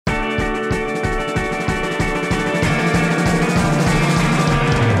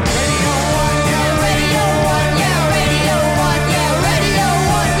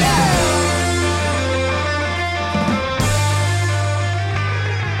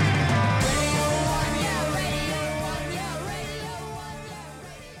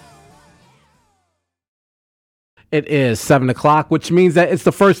It is 7 o'clock, which means that it's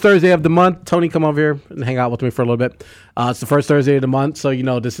the first Thursday of the month. Tony, come over here and hang out with me for a little bit. It's the first Thursday of the month, so you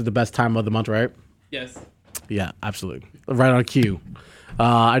know this is the best time of the month, right? Yes. Yeah, absolutely. Right on cue.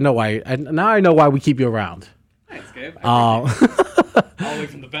 I know why. Now I know why we keep you around. Thanks, Gabe. All the way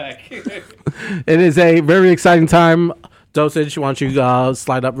from the back. It is a very exciting time. Dosage, why don't you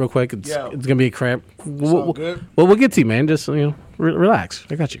slide up real quick? It's gonna be a cramp. We'll get to you, man. Just relax.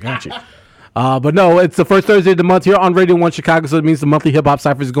 I got you. But no, it's the first Thursday of the month here on Radio 1 Chicago, so it means the monthly hip-hop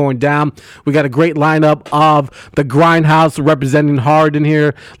Cypher is going down. We got a great lineup of the Grindhouse representing hard in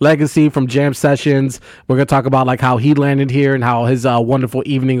here, Legacy from Jam Sessions. We're going to talk about like how he landed here and how his wonderful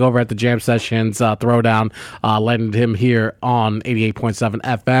evening over at the Jam Sessions Throwdown landed him here on 88.7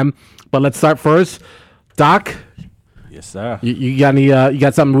 FM. But let's start first. Doc? Yes, sir. You got any? You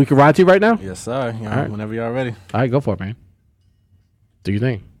got something we can ride to right now? Yes, sir. All right. Whenever y'all ready. All right, go for it, man. Do your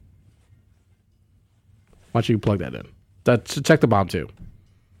thing. Why don't you plug that in? Check the bomb, too.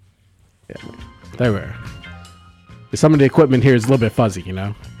 Yeah, there we are. Some of the equipment here is a little bit fuzzy, you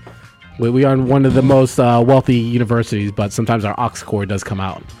know? We are in one of the most wealthy universities, but sometimes our aux cord does come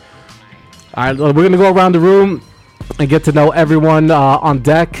out. All right, we're going to go around the room and get to know everyone on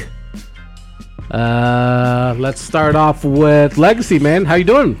deck. Let's start off with Legacy, man. How you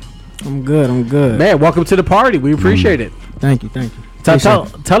doing? I'm good. Man, welcome to the party. We appreciate it. Thank you.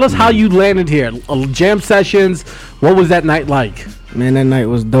 Tell us how you landed here. Jam Sessions, what was that night like? Man, that night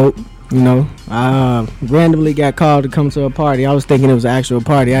was dope. You know, I randomly got called to come to a party. I was thinking it was an actual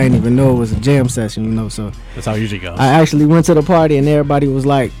party. I didn't even know it was a jam session, you know, so. That's how it usually goes. I actually went to the party and everybody was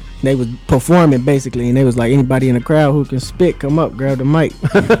like, they was performing basically, and they was like, anybody in the crowd who can spit, come up, grab the mic.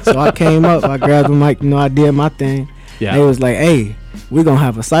 So I came up, I grabbed the mic, you know, I did my thing. Yeah. They was like, hey, we're going to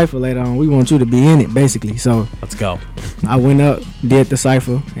have a cypher later on. We want you to be in it, basically. So let's go. I went up, did the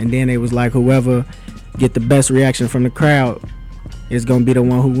cypher, and then it was like whoever get the best reaction from the crowd is going to be the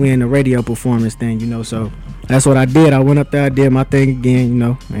one who win the radio performance thing, you know. So that's what I did. I went up there, I did my thing again, you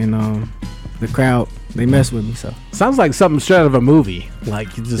know, and the crowd, they messed with me. So sounds like something straight out of a movie.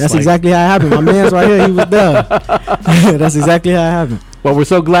 Like you just that's exactly how it happened. My man's right here. He was there. That's exactly how it happened. Well, we're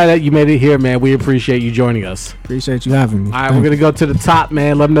so glad that you made it here, man. We appreciate you joining us. Appreciate you having me. All right, we're going to go to the top,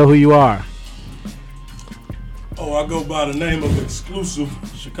 man. Let them know who you are. Oh, I go by the name of Exclusive,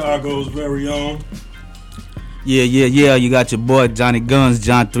 Chicago's very own. Yeah. You got your boy Johnny Gunz,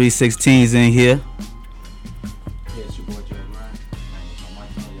 John 316's in here. Yeah, it's your boy Joe Grind.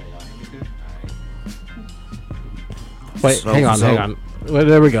 Wait, hang on. Well,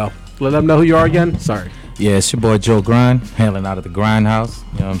 there we go. Let them know who you are again. Sorry. Yeah, it's your boy Joe Grind, hailing out of the Grindhouse.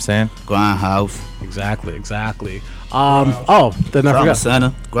 You know what I'm saying? Grindhouse. Exactly. Then I forgot.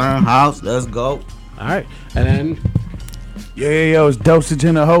 Center, Grindhouse. Let's go. All right, and then. Yo, it's Dosage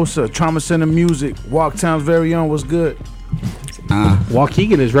in the Hosa, Trauma Center Music, Walktown's very own. What's good?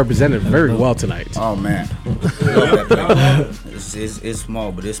 Waukegan is represented very well tonight. Oh man, it's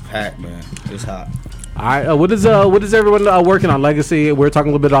small, but it's packed, man. It's hot. All right, what is everyone working on? Legacy. We're talking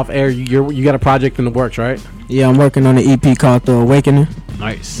a little bit off air. You got a project in the works, right? Yeah, I'm working on an EP called The Awakening.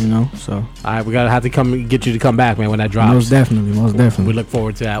 Nice. You know, so. All right, we gotta have to get you to come back, man, when that drops. Most definitely. We look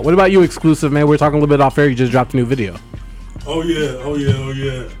forward to that. What about you, Exclusive, man? We're talking a little bit off air. You just dropped a new video. Oh yeah.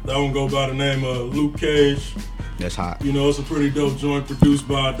 That one go by the name of Luke Cage. That's hot. You know, it's a pretty dope joint produced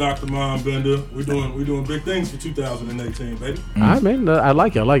by Dr. Mindbenda. We're doing big things for 2018, baby. All right, man. I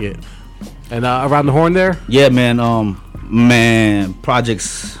like it. And around the horn there? Yeah, man.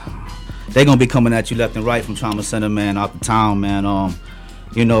 Projects, they gonna be coming at you left and right from Trauma Center, man, out the town, man.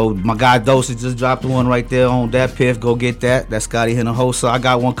 You know, my guy Dosage just dropped one right there on that piff. Go get that. That's Scotty in the host. So I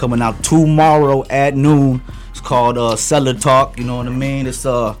got one coming out tomorrow at noon. It's called Cellar Talk. You know what I mean? It's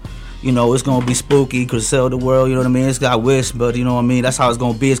you know, it's gonna be spooky, cause sell the world. You know what I mean? It's got Wish, but you know what I mean. That's how it's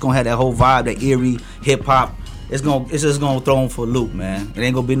gonna be. It's gonna have that whole vibe, that eerie hip hop. It's just gonna throw them for a loop, man. It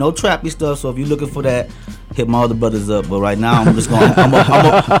ain't gonna be no trappy stuff. So if you're looking for that, hit my other brothers up. But right now, I'm just gonna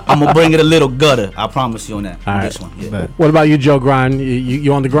I'm gonna bring it a little gutter. I promise you on that. All right. This one. Yeah. What about you, Joe Grind?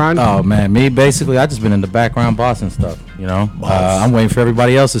 You on the grind? Oh man, me basically, I just been in the background bossing stuff. You know, I'm waiting for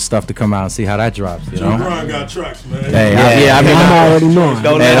everybody else's stuff to come out and see how that drops. You know, Joe Grind got tracks, man. Hey, I mean, I'm already knowing.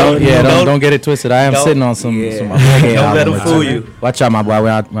 Don't get it twisted. I am sitting on some don't let them fool you. Watch out, my boy.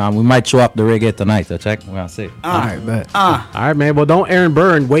 We might show up the reggae tonight. So check. We're gonna see. All right, bet. All right, man. Well, don't Aaron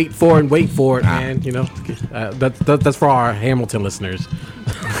Burn. Wait for it, man. You know, that's for our Hamilton listeners.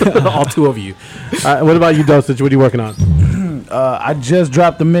 All two of you. What about you, Dosage? What are you working on? I just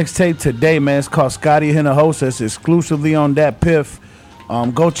dropped the mixtape today, man. It's called Scotty in the Host. It's exclusively on that piff.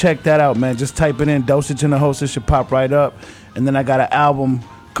 Go check that out, man. Just type it in. Dosage in the Host. It should pop right up. And then I got an album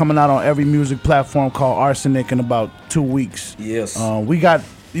coming out on every music platform called Arsenic in about 2 weeks. Yes. We got,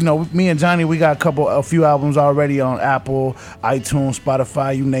 me and Johnny, we got a few albums already on Apple, iTunes,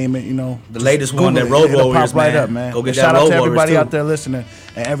 Spotify, you name it. The latest one, that Road Warriors, pop right up, man. Go get Shout that out to Road everybody Warriors, out there listening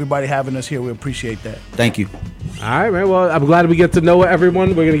and everybody having us here. We appreciate that. Thank you. All right, man. Well, I'm glad we get to know everyone.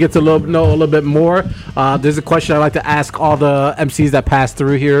 We're going to get to know a little bit more. There's a question I'd like to ask all the MCs that passed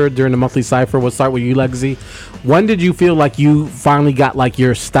through here during the monthly Cypher. We'll start with you, Legacy. When did you feel like you finally got like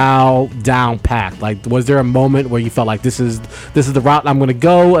your style down packed? Like, was there a moment where you felt like this is the route I'm going to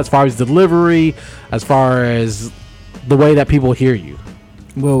go as far as delivery, as far as the way that people hear you?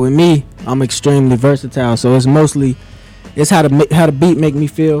 Well, with me, I'm extremely versatile, so it's mostly how the beat make me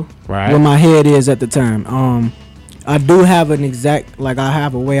feel, right? Where my head is at the time. I do have an exact, like I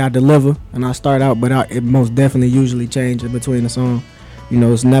have a way I deliver, and I start out, but it most definitely usually changes between the song.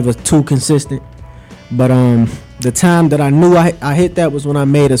 It's never too consistent. But the time that I knew I hit that was when I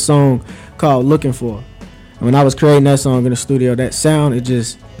made a song called "Looking For." And when I was creating that song in the studio, that sound, it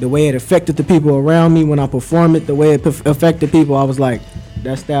just, the way it affected the people around me when I performed it, the way it affected people, I was like,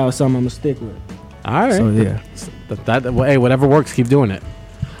 that style is something I'm gonna stick with. All right. So yeah. Hey, whatever works, keep doing it.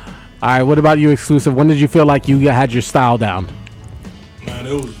 All right. What about you, Exclusive? When did you feel like you had your style down? Man,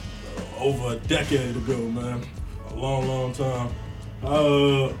 it was over a decade ago, man. A long time.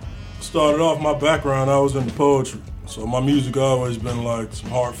 Started off my background, I was into poetry. So my music always been like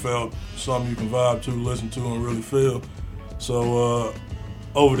some heartfelt, something you can vibe to, listen to, and really feel. So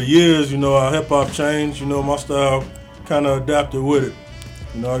over the years, our hip hop changed. My style kind of adapted with it.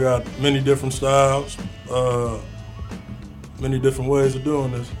 I got many different styles, many different ways of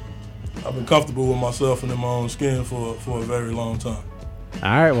doing this. I've been comfortable with myself and in my own skin for a very long time. All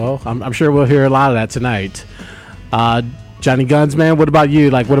right, well, I'm sure we'll hear a lot of that tonight. Johnny Gunz, man, what about you?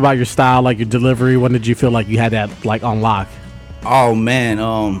 Like, what about your style, like your delivery? When did you feel like you had that, like, on lock? Oh, man,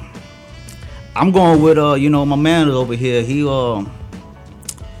 I'm going with, my man over here.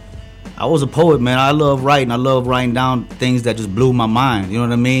 I was a poet, man. I love writing. I love writing down things that just blew my mind. You know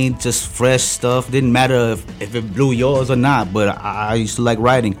what I mean? Just fresh stuff. Didn't matter if it blew yours or not, but I used to like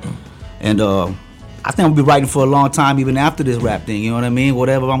writing. And I think I'll be writing for a long time even after this rap thing, you know what I mean?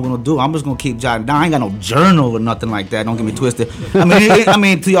 Whatever I'm going to do, I'm just going to keep jotting down. I ain't got no journal or nothing like that. Don't get me twisted. I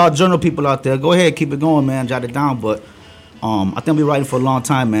mean, to y'all journal people out there, go ahead, keep it going, man. Jot it down. But I think I'll be writing for a long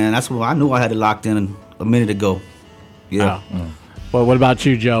time, man. That's what I knew I had it locked in a minute ago. Yeah. Well, what about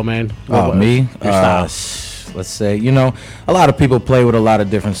you, Joe, man? Me? Let's say, a lot of people play with a lot of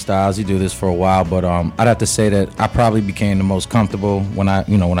different styles. You do this for a while, but I'd have to say that I probably became the most comfortable when I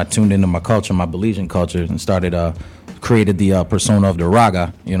tuned into my culture, my Belizean culture, and started created the persona of the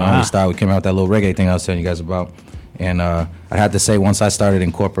raga. We came out with that little reggae thing I was telling you guys about, and I had to say once I started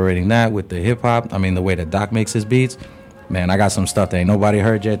incorporating that with the hip hop, the way that Doc makes his beats. Man, I got some stuff that ain't nobody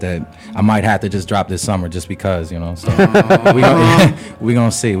heard yet that I might have to just drop this summer just because, So we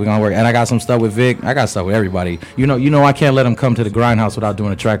gonna see. We're gonna work. And I got some stuff with Vic. I got stuff with everybody. I can't let them come to the grindhouse without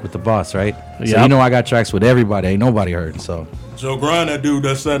doing a track with the boss, right? Yep. So I got tracks with everybody. Ain't nobody heard. So Joe Grind, that dude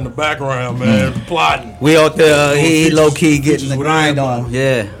that's sat in the background, man, plotting. We out there, he low key getting the grind on.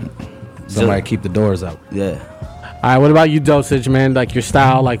 Yeah. Somebody keep the doors out. Yeah. All right, what about you, Dosage, man? Like your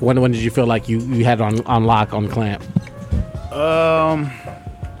style, like when did you feel like you had it on lock, on clamp?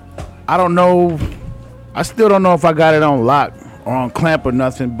 I don't know. I still don't know if I got it on lock or on clamp or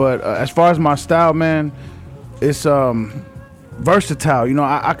nothing. But as far as my style, man, it's versatile.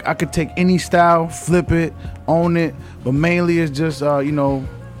 I could take any style, flip it, own it. But mainly it's just a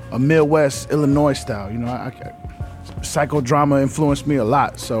Midwest Illinois style. Psychodrama influenced me a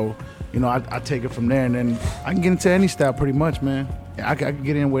lot. So I take it from there, and then I can get into any style pretty much, man. I can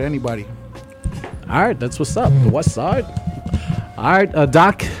get in with anybody. All right, that's what's up. The West Side. All right,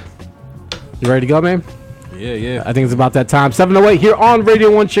 Doc, you ready to go, man? Yeah. I think it's about that time. 7:08 here on Radio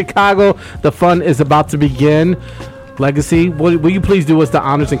 1 Chicago. The fun is about to begin. Legacy, will you please do us the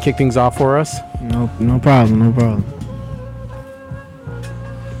honors and kick things off for us? No problem.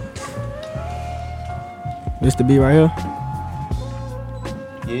 This the beat right here?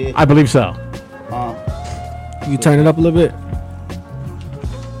 Yeah. I believe so. You turn it up a little bit?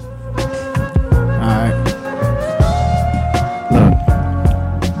 Alright. Look.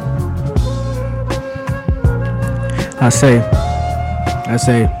 I say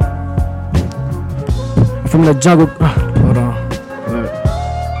from the jungle. Hold on. Look.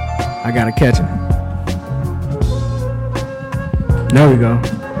 I gotta catch it. There we go.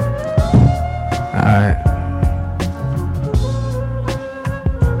 Alright.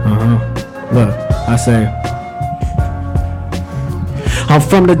 Look, I say I'm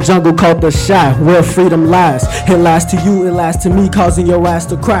from the jungle called the Shy, where freedom lies. It lies to you, it lies to me, causing your ass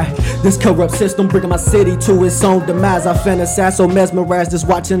to cry. This corrupt system bringing my city to its own demise. I fantasize so mesmerized just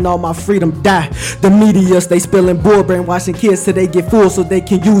watching all my freedom die. The media stay spilling bull, brainwashing kids till they get full so they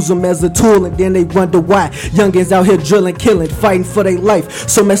can use them as a tool, and then they wonder why youngins out here drilling, killing, fighting for their life.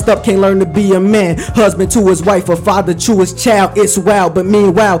 So messed up, can't learn to be a man, husband to his wife, a father to his child. It's wild, but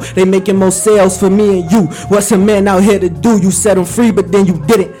meanwhile they making more sales for me and you. What's a man out here to do? You set him free, but then you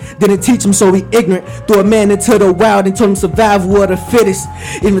didn't teach him, so he ignorant. Threw a man into the wild and told him survival of the fittest.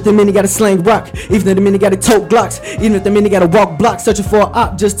 Even if the men gotta slang rock, even if the men gotta tote glocks, even if the men gotta walk blocks, searching for an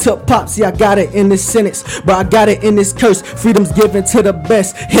op just took pop. See, I got it in this sentence, but I got it in this curse. Freedom's given to the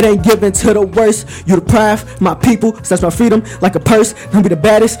best, it ain't given to the worst. You deprive my people, snatch my freedom like a purse. Don't be the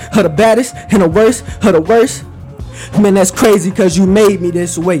baddest, or the baddest, and the worst, or the worst. Man, that's crazy, cause you made me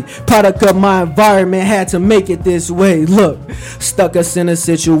this way. Product of my environment, had to make it this way. Look, stuck us in a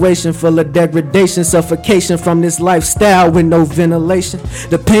situation full of degradation, suffocation from this lifestyle with no ventilation.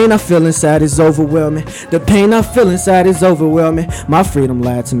 The pain I feel inside is overwhelming. The pain I feel inside is overwhelming. My freedom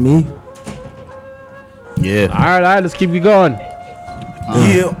lied to me. Yeah. All right, let's keep you going.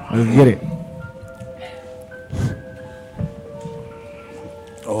 Yeah. Let's get it.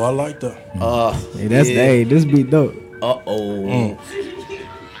 Oh, I like that. Hey, that's hey, this beat dope.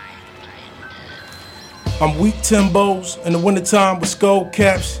 I'm weak Timbos in the wintertime with skull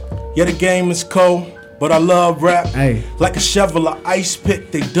caps. Yeah, the game is cold, but I love rap. Hey. Like a shovel of ice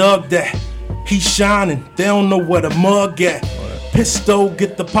pick, they dug that. He's shining, they don't know where the mug at. Pistol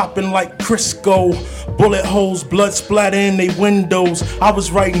get the popping like Crisco. Bullet holes, blood splatter in they windows. I was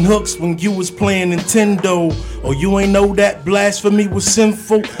writing hooks when you was playing Nintendo. Oh, you ain't know that blasphemy was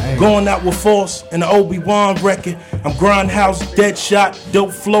sinful? Going out with force in the Obi-Wan record. I'm grindhouse, Deadshot,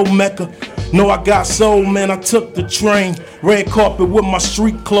 dope flow mecca. No, I got soul, man, I took the train. Red carpet with my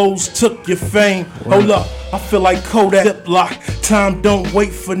street clothes, took your fame. Hold up, I feel like Kodak Ziploc. Time don't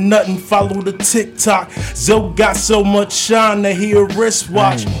wait for nothing, follow the TikTok. Zoe got so much shine that he a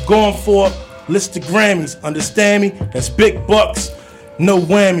wristwatch. Going for a list of Grammys, understand me? That's big bucks, no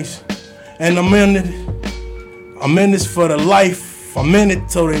whammies. And I'm in this for the life. I'm in it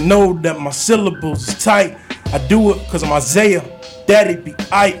so they know that my syllables is tight. I do it cause I'm Isaiah. Daddy be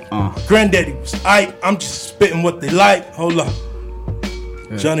Ike, granddaddy was Ike. I'm just spitting what they like. Hold up,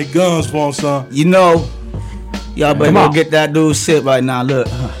 Johnny Gunz wants some. You know, y'all better go get that dude shit right now. Look,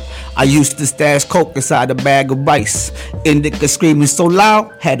 I used to stash coke inside a bag of rice. Indica screaming so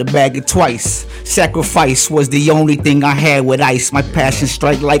loud, had to bag it twice. Sacrifice was the only thing I had with ice. My passion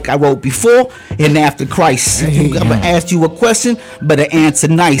strike like I wrote before and after Christ. If ever asked you a question, better answer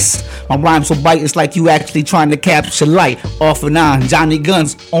nice. My rhyme so bright, it's like you actually trying to capture light. Off and on, Johnny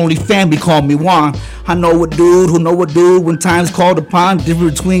Gunz, only family call me Juan. I know a dude who know a dude when time's called upon.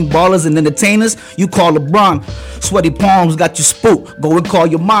 Difference between ballers and entertainers, you call LeBron. Sweaty palms got you spooked, go and call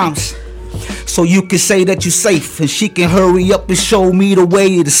your moms. So you can say that you're safe, and she can hurry up and show me the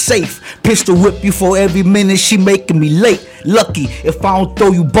way it is safe. Pistol whip you for every minute she making me late. Lucky if I don't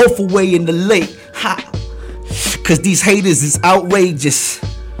throw you both away in the lake. Ha! Cause these haters is outrageous.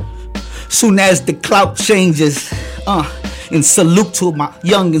 Soon as the clout changes, and salute to my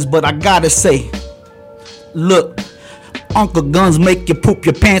youngins, but I gotta say, look, Uncle Gunz make you poop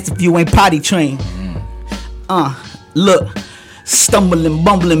your pants if you ain't potty trained. Look, stumbling,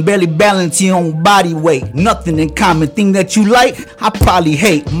 bumbling, barely balance your own body weight. Nothing in common, thing that you like, I probably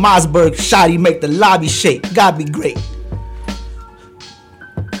hate. Mossberg shoddy make the lobby shake, gotta be great.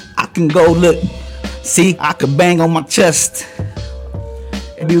 I can go, look, see, I can bang on my chest.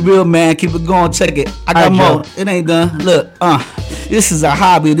 Be real, man, keep it going, check it. I got more, it ain't done. Look, this is a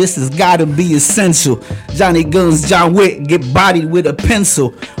hobby, this has gotta be essential. Johnny Gunz, John Wick, get bodied with a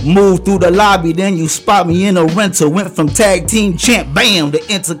pencil. Move through the lobby, then you spot me in a rental. Went from tag team champ, bam, to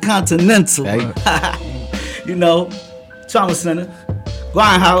intercontinental. You know, Trauma Center,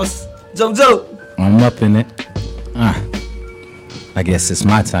 Grindhouse, JoJo. I'm up in it. I guess it's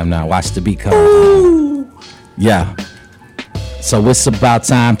my time now. Watch the beat come. Yeah. So it's about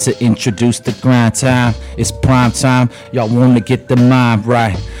time to introduce the grind time. It's prime time. Y'all want to get the mind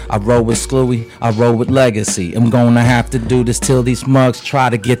right. I roll with Screwy, I roll with Legacy. I'm gonna have to do this till these mugs try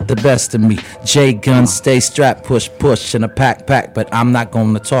to get the best of me. J Gunz, stay strapped, push in a pack, but I'm not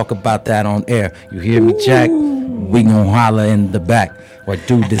gonna talk about that on air. You hear me, Jack? We gon' holler in the back or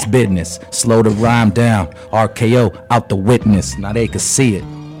do this business. Slow the rhyme down. RKO out the witness. Now they can see it.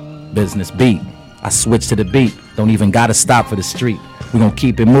 Business beat. I switch to the beat. Don't even gotta stop for the street. We gon'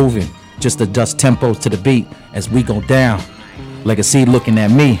 keep it moving. Just adjust tempos to the beat as we go down. Legacy looking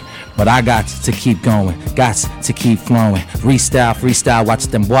at me. But I got to keep going, got to keep flowing. Freestyle, watch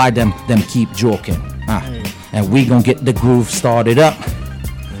them boy, them keep joking. And we gon' get the groove started up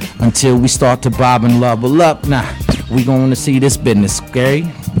until we start to bob and level up. Nah, we gonna see this business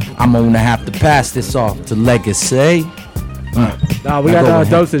scary. I'm gonna have to pass this off to Legacy. Nah, we got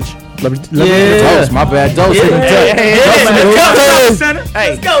Dosage. Let me Dose, my bad. Dosage.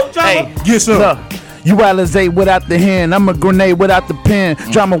 Let's go, drama. Get some. You Alizé without the hand, I'm a grenade without the pen.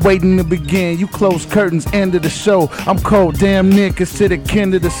 Drama waiting to begin, you close curtains, end of the show. I'm cold, damn near considered kin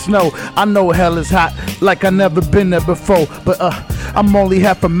to the snow. I know hell is hot, like I never been there before. But I'm only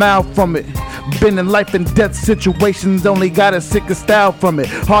half a mile from it. Been in life and death situations, only got a sicker style from it.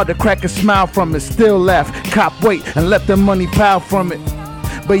 Hard to crack a smile from it, still laugh, cop wait, and let the money pile from it.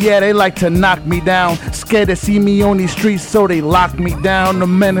 But yeah, they like to knock me down. Scared to see me on these streets, so they lock me down. The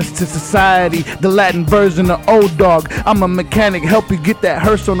menace to society, the Latin version of old dog. I'm a mechanic, help you get that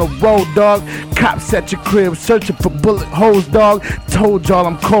hearse on the road, dog. Cops at your crib, searching for bullet holes, dog. Told y'all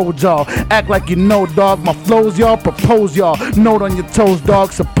I'm cold, y'all. Act like you know, dog. My flows, y'all. Propose, y'all. Note on your toes,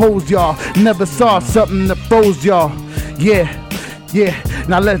 dog. Suppose y'all never saw something that froze y'all. Yeah.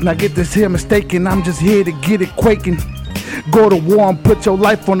 Now let's not get this here mistaken. I'm just here to get it quaking. Go to war and put your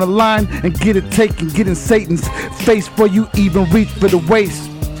life on the line and get it taken. Get in Satan's face before you even reach for the waist.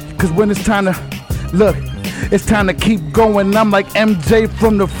 Cause when it's time to look, it's time to keep going. I'm like MJ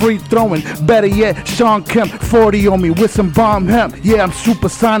from the free throwing. Better yet, Sean Kemp 40 on me with some bomb hemp. Yeah, I'm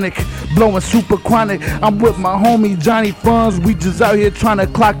supersonic, blowing super chronic. I'm with my homie Johnny Funds. We just out here trying to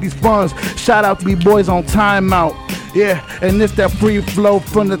clock these funds. Shout out to me boys on timeout. Yeah, and it's that free flow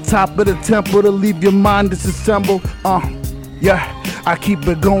from the top of the temple to leave your mind disassembled. Yeah, I keep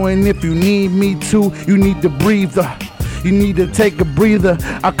it going if you need me to. You need to breathe. You need to take a breather.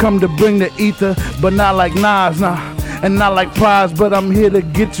 I come to bring the ether, but not like Nas, nah. And not like Prize, but I'm here to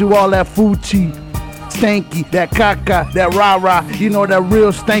get you all that food cheap. Stanky, that caca, that rah-rah, you know that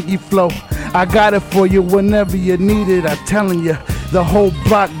real stanky flow. I got it for you whenever you need it, I'm telling you. The whole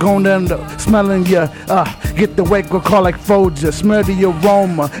block going under, smelling you. Get the wake up call like Folger, smell the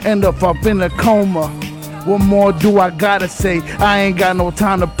aroma, end up in a coma. What more do I gotta say? I ain't got no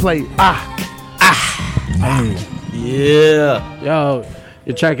time to play. Yeah. Yo,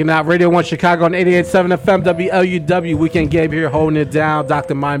 you're checking out Radio 1 Chicago on 88.7 FM WLUW. Weekend Gabe here holding it down.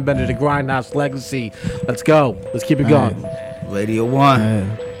 Dr. Mindbenda, the Grindhouse Legacy. Let's go. Let's keep it going. Radio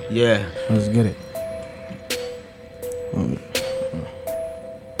 1. Yeah. Let's get it.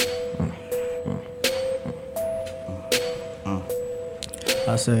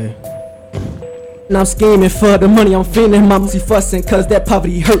 I say, and I'm scheming for the money, I'm feeling my mostly fussing, cause that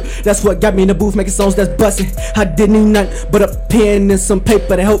poverty hurt. That's what got me in the booth making songs that's busting. I didn't need nothing but a pen and some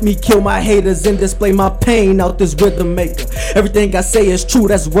paper to help me kill my haters and display my pain out this rhythm maker. Everything I say is true,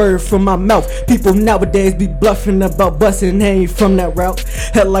 that's word from my mouth. People nowadays be bluffing about busting, they ain't from that route.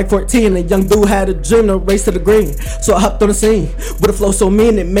 At like 14, a young dude had a dream to race to the green. So I hopped on the scene with a flow so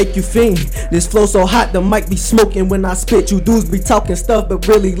mean it make you fiend. This flow so hot, the mic be smoking when I spit. You dudes be talking stuff but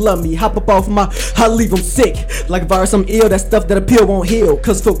really love me. Hop up off my, I leave them sick. Like a virus, I'm ill, that stuff that a pill won't heal.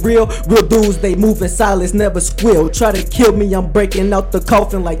 Cause for real dudes, they move in silence, never squeal. Try to kill me, I'm breaking out the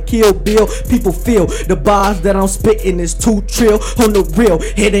coffin like Kill Bill. People feel the bars that I'm spitting is too trill. On the real,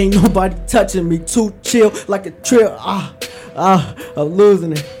 it ain't nobody touching me. Too chill like a trill. I'm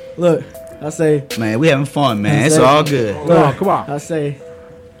losing it. Look, I say, man, we having fun, man. It's all good. Come on. I say,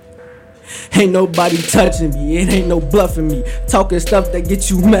 ain't nobody touching me, it ain't no bluffing me. Talking stuff that get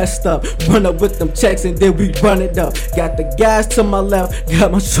you messed up. Run up with them checks and then we run it up. Got the guys to my left,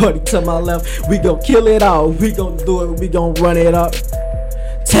 got my shorty to my left. We gon' kill it all, we gon' do it, we gon' run it up.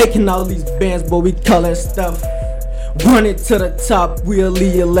 Taking all these bands, boy, we call that stuff. Run it to the top, we'll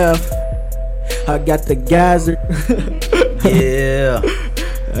leave you left. I got the guys. Yeah.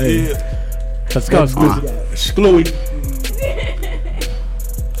 Hey. Yeah. Let's go. Screwy.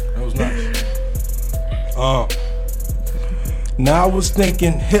 That was nice. Now I was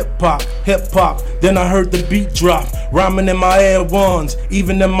thinking hip hop. Then I heard the beat drop, rhyming in my Air Ones,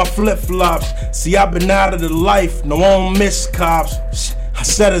 even in my flip flops. See, I've been out of the life, no I don't miss cops. I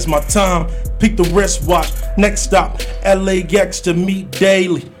said it's my time. Peek the wristwatch. Next stop, LAX to meet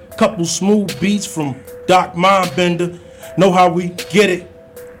daily. Couple smooth beats from Doc Mindbenda. Know how we get it.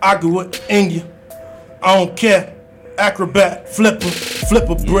 I do it in you. I don't care. Acrobat, flip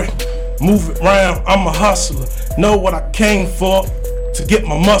a brick. Move it round, I'm a hustler. Know what I came for. to get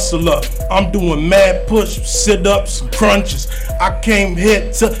my muscle up. I'm doing mad push, sit-ups, crunches. I came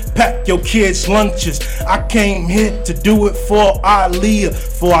here to pack your kids' lunches. I came here to do it for our leader.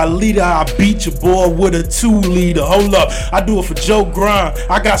 For our leader, I beat your boy with a 2-liter. Hold up, I do it for Joe Grind.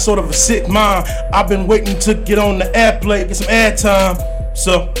 I got sort of a sick mind. I've been waiting to get on the airplay, get some airtime.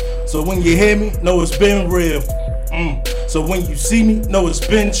 So when you hear me, know it's been real. So when you see me, know it's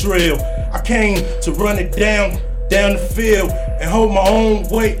been trail. I came to run it down the field and hold my own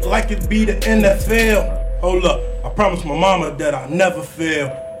weight like it be the NFL. Hold up, I promised my mama that I never fail.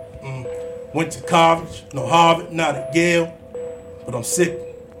 Went to college, no Harvard, not at Yale, but I'm sick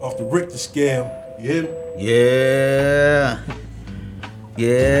off the Richter scale. You hear me?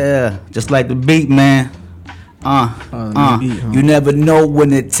 Yeah, just like the beat, man. You never know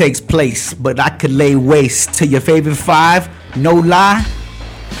when it takes place, but I could lay waste to your favorite 5, no lie,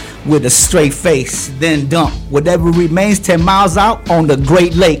 with a straight face, then dump whatever remains 10 miles out on the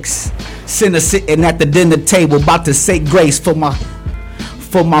Great Lakes. Sinner sitting at the dinner table, about to say grace for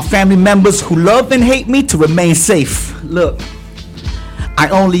my family members who love and hate me to remain safe. Look, I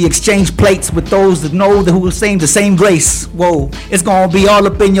only exchange plates with those that know who are saying the same grace. Whoa, it's gonna be all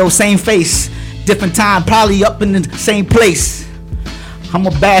up in your same face. Different time, probably up in the same place. I'm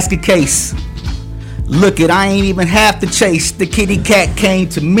a basket case. Look it, I ain't even have to chase. The kitty cat came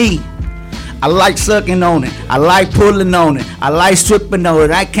to me. I like sucking on it. I like pulling on it. I like stripping on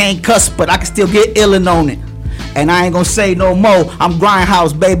it. I can't cuss, but I can still get illin' on it. And I ain't gonna say no more. I'm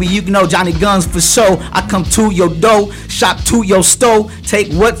Grindhouse, baby. You know Johnny Gunz for sure. I come to your door, shop to your store,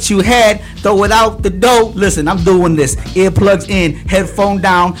 take what you had, throw it out the door. Listen, I'm doing this. Earplugs in, headphone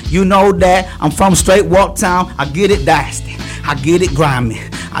down. You know that I'm from straight walk town. I get it nasty. I get it grimy.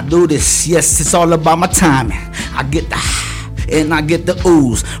 I do this. Yes, it's all about my timing. I get the and I get the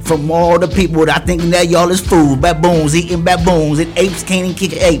ooze from all the people that I think that y'all is fools. Baboons eating baboons and apes can't even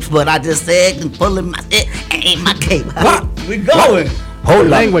kick apes. But I just said and pulling my shit and ain't my cape. What? We going. Hold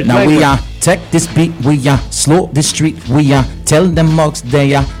language, now language. We take this beat, we slow the street, we tell them mugs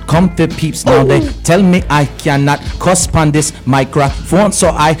they come to peeps now. They tell me I cannot cuss on this microphone, so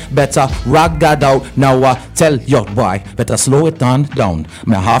I better rock that out. Now tell your boy, better slow it down.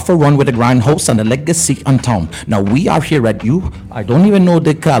 Me half a run with the Grindhouse and the legacy on town. Now we are here at you, I don't even know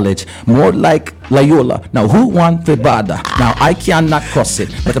the college, more like Loyola. Now who want to bother? Now I cannot cuss it,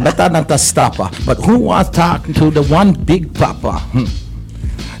 but better not a stopper. But who wants talking to the one big papa?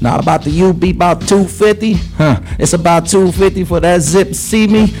 Now about the UB about 250, it's about 250 for that zip, see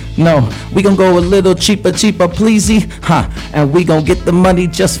me? No, we gon' go a little cheaper, pleasey, and we gon' get the money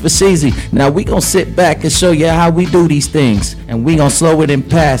just for cheesy. Now we gon' sit back and show you how we do these things, and we gon' slow it and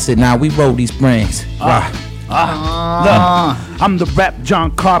pass it. Now we roll these brains. Look, I'm the rap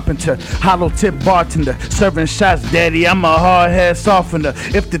John Carpenter, hollow tip bartender, serving shots, daddy. I'm a hard head softener.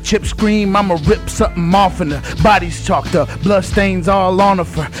 If the chips scream, I'ma rip something off in her. Body's chalked up, blood stains all on her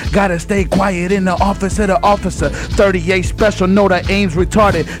fur. Gotta stay quiet in the office of the officer. 38 special, know that aim's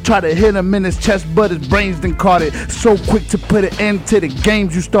retarded. Try to hit him in his chest, but his brain's done caught it. So quick to put an end to the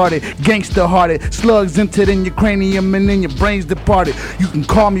games you started. Gangster hearted, slugs entered in your cranium and then your brain's departed. You can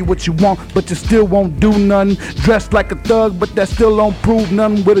call me what you want, but you still won't do nothing. Dressed like a thug, but that still don't prove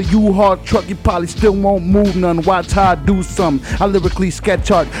nothing. With a U-Haul truck, you probably still won't move none. Watch how I do something. I lyrically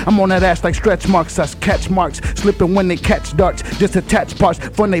sketch art. I'm on that ass like stretch marks. I catch marks, slipping when they catch darts. Just attach parts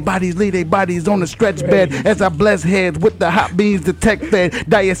from their bodies, leave their bodies on the stretch bed. As I bless heads with the hot beans, the tech fed.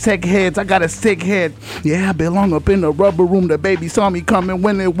 Dissect heads, I got a sick head. Yeah, I belong up in the rubber room. The baby saw me coming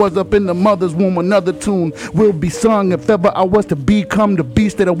when it was up in the mother's womb. Another tune will be sung if ever I was to become the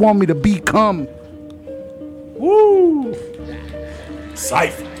beast that I want me to become. Woo!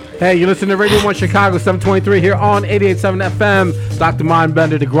 Cypher. Hey, you listen to Radio 1 Chicago 723 here on 88.7 FM. Dr.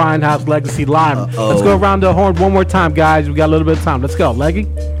 Mindbenda, the Grindhouse Legacy Live. Let's go around the horn one more time, guys. We got a little bit of time. Let's go, Leggy.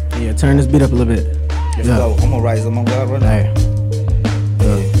 Yeah, turn this beat up a little bit. Let's go. I'm gonna rise up my God right now.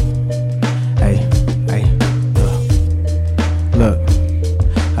 Look,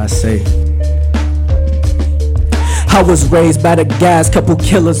 I say, I was raised by the guys, couple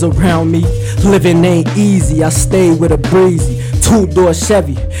killers around me. Living ain't easy, I stay with a breezy 2-door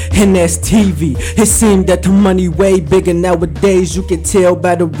Chevy, and that's TV. It seemed that the money way bigger nowadays. You can tell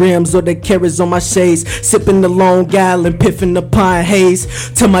by the rims or the carrots on my shades. Sipping the Long Island, piffing the pine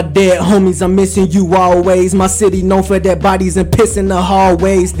haze. To my dead homies, I'm missing you always. My city known for their bodies and piss in the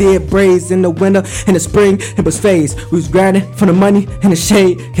hallways. Dead braids in the winter, in the spring, it was phase. We was grinding for the money in the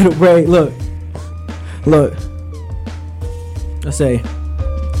shade, in the rain. Look, I say,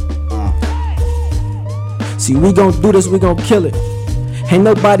 see, we gon' do this, we gon' kill it. Ain't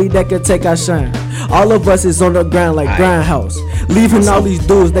nobody that can take our shine. All of us is on the ground like Grindhouse. Leaving all these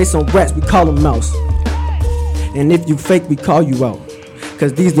dudes, they some rats, we call them mouse. And if you fake, we call you out.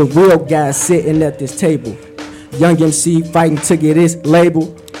 Cause these the real guys sitting at this table. Young MC fighting to get his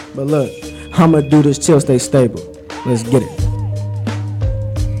label. But look, I'ma do this chill, stay stable. Let's get it.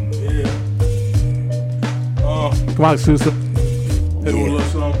 Come on, Susa. Hit him with a little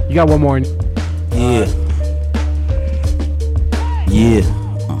something. You got one more.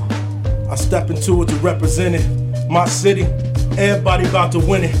 I step into it to represent it. My city, everybody about to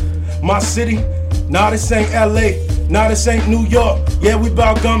win it. My city, nah, this ain't LA, nah, this ain't New York. Yeah, we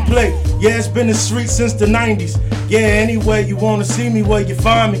bout gunplay. Yeah, it's been the street since the 90s. Yeah, anyway you wanna see me, where you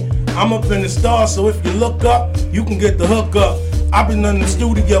find me. I'm up in the stars, so if you look up, you can get the hook up. I've been in the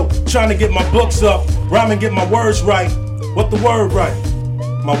studio trying to get my books up, rhyme and get my words right. What the word right?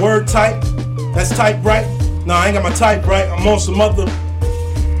 My word type? That's type right? Nah, I ain't got my type right. I'm on some other.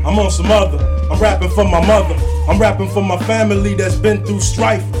 I'm rapping for my mother. I'm rapping for my family that's been through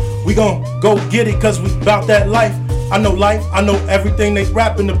strife. We gon' go get it cause we bout that life. I know life, I know everything they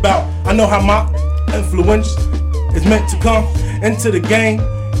rapping about. I know how my influence is meant to come into the game.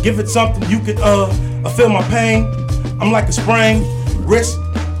 Give it something you can feel my pain. I'm like a sprained wrist.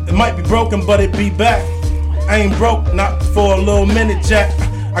 It might be broken, but it be back. I ain't broke, not for a little minute, Jack.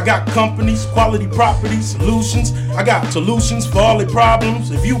 I got companies, quality properties, solutions. I got solutions for all the problems.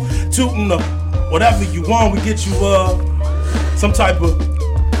 If you tootin' or whatever you want, we get you some type of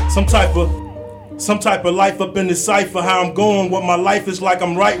life up in the Cypher. How I'm going, what my life is like.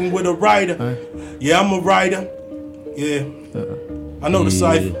 I'm writing with a writer. Yeah, I'm a writer. Yeah, I know the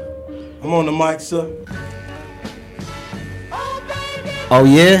Cypher. I'm on the mic, sir. Oh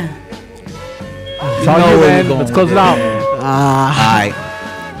yeah. It's all you, man. Let's close it out.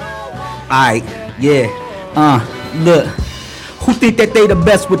 Alright, yeah. Look. Who think that they the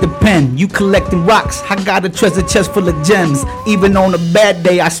best with the pen? You collecting rocks, I got a treasure chest full of gems. Even on a bad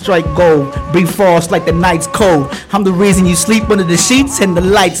day, I strike gold. Breathe frost like the night's cold. I'm the reason you sleep under the sheets and the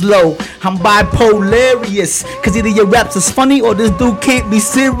lights low. I'm bipolarious, cause either your raps is funny or this dude can't be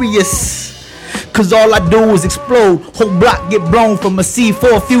serious. Cause all I do is explode. Whole block get blown from a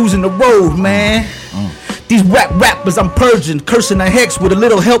C4 fuse in the road, man. These rappers I'm purging, cursing a hex with a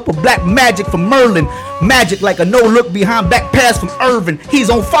little help of black magic from Merlin. Magic like a no-look behind back pass from Irvin. He's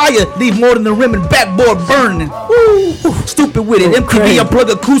on fire, leave more than the rim and backboard burning. Woo, stupid with it, MTV unplug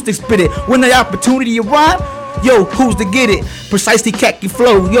acoustic spit it. When the opportunity arrive, yo, who's to get it? Precisely khaki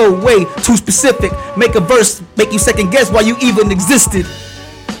flow, yo, way too specific. Make a verse, make you second guess why you even existed.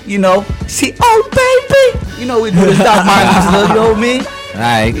 You know, see, oh baby, you know we do this stop my you know what I mean?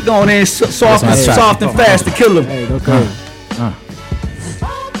 Alright. We going in soft and fast to kill him. Hey, go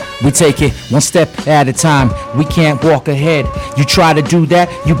We take it one step at a time. We can't walk ahead. You try to do that,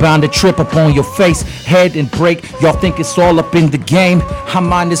 you bound to trip upon your face, head and break. Y'all think it's all up in the game. I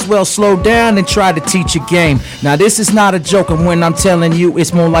might as well slow down and try to teach a game. Now this is not a joke, and when I'm telling you,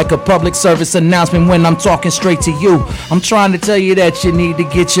 it's more like a public service announcement when I'm talking straight to you. I'm trying to tell you that you need to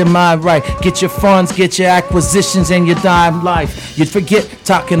get your mind right. Get your funds, get your acquisitions, and your dime life. You forget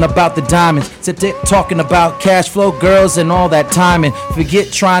talking about the diamonds. Sit there talking about cash flow, girls, and all that timing.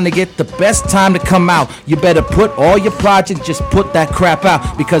 Forget trying to get the best time to come out. You better put all your projects, just put that crap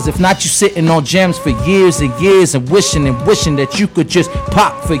out, because if not, you sitting on gems for years and years and wishing that you could just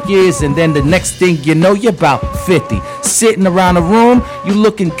pop for years, and then the next thing you know, you're about 50 sitting around a room, you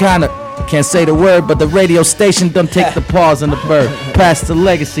looking kind of, can't say the word, but the radio station done take the pause on the bird. Pass the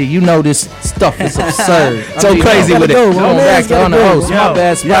legacy, you know this stuff is absurd. So crazy with it. Go back on the host. My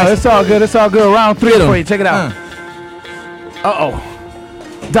bad, Spice. Yo, it's all good. It's all good. Round 3 for you. Check it out. Uh-oh.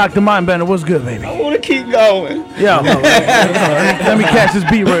 Dr. Mindbenda, what's good, baby? I want to keep going. Yo, let me catch this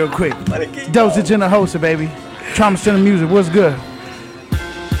beat real quick. Dosage in the host, baby. Trauma Center Music, what's good?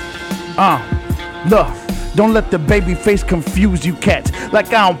 Look. Don't let the baby face confuse you cats.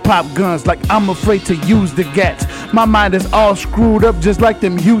 Like I don't pop guns, like I'm afraid to use the gats. My mind is all screwed up just like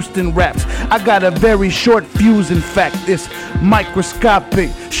them Houston raps. I got a very short fuse, in fact, it's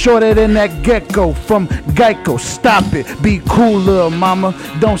microscopic. Shorter than that gecko from Geico. Stop it, be cool, little mama.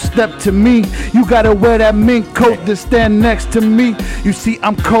 Don't step to me. You gotta wear that mink coat to stand next to me. You see,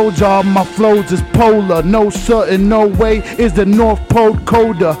 I'm cold, y'all. My flows is polar. No sir, in no way is the North Pole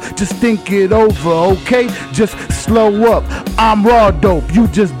colder. Just think it over, okay? Just slow up. I'm raw dope, you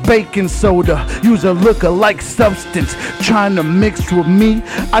just baking soda. Use a look-alike substance trying to mix with me.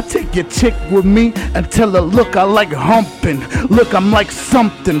 I take your chick with me and tell her, look, I like humping. Look, I'm like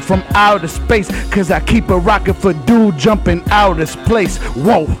something from outer space, cause I keep a rocket for dude jumping out of space.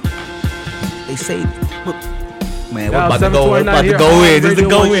 Whoa. They say, look, man, we're about to go in. This is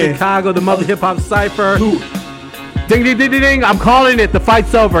go in. Chicago, the Mother Hip Hop Cypher. Ding, ding, ding, ding, ding. I'm calling it. The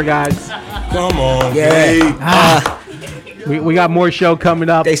fight's over, guys. Come on, Gabe. We got more show coming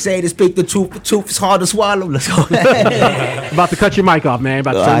up. They say to speak the truth. The truth is hard to swallow. Let's go. About to cut your mic off, man.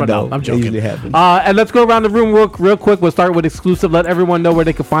 About to turn it off. I'm joking. It usually happens. And let's go around the room real quick. We'll start with exclusive. Let everyone know where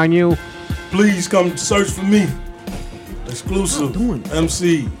they can find you. Please come search for me. Exclusive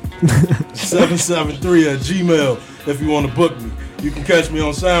MC 773 at Gmail if you want to book me. You can catch me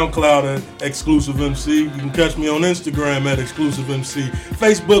on SoundCloud at Exclusive MC. You can catch me on Instagram at Exclusive MC.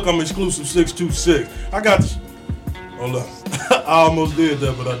 Facebook, I'm Exclusive 626. I got this. Hold up. I almost did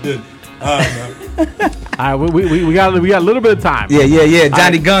that, but I didn't. All right, man. All right, we got a little bit of time. Yeah.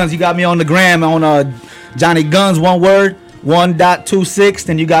 Johnny Gunz, you got me on the gram on Johnny Gunz, one word, 1.26.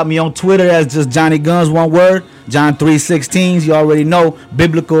 Then you got me on Twitter as just Johnny Gunz, one word, John 3:16. You already know,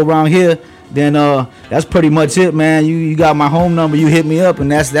 biblical around here. Then that's pretty much it, man. You got my home number. You hit me up, and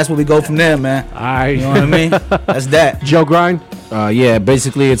that's where we go from there, man. All right. You know what I mean? That's that. Joe Grind? Yeah,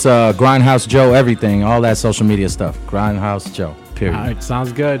 basically it's Grindhouse Joe, everything, all that social media stuff. Grindhouse Joe, period. All right,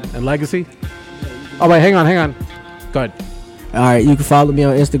 sounds good. And Legacy? Oh, wait, hang on. Go ahead. All right, you can follow me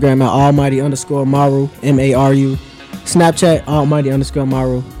on Instagram at almighty_Maru, MARU. Snapchat,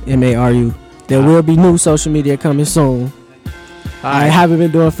 almighty_Maru, MARU. There will be new social media coming soon. I haven't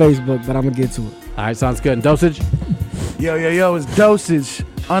been doing Facebook, but I'm going to get to it. All right, sounds good. And Dosage? Yo, it's Dosage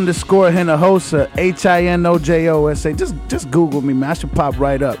 _Hinojosa, HINOJOSA. Just Google me, man. I should pop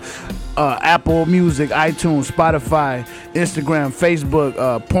right up. Apple Music, iTunes, Spotify, Instagram, Facebook,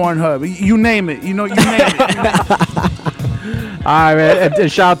 Pornhub. You name it. You name it. All right, man.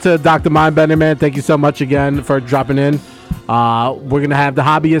 And shout out to Dr. Mindbenda, man. Thank you so much again for dropping in. We're going to have the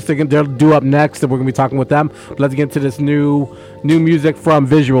hobbyists. They'll do up next, and we're going to be talking with them. But let's get into this new music from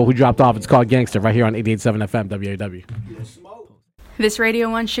Visual, who dropped off. It's called Gangster, right here on 88.7 FM, WAW. This Radio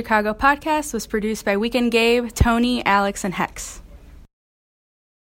 1 Chicago podcast was produced by Weekend Gabe, Tony, Alex, and Hex.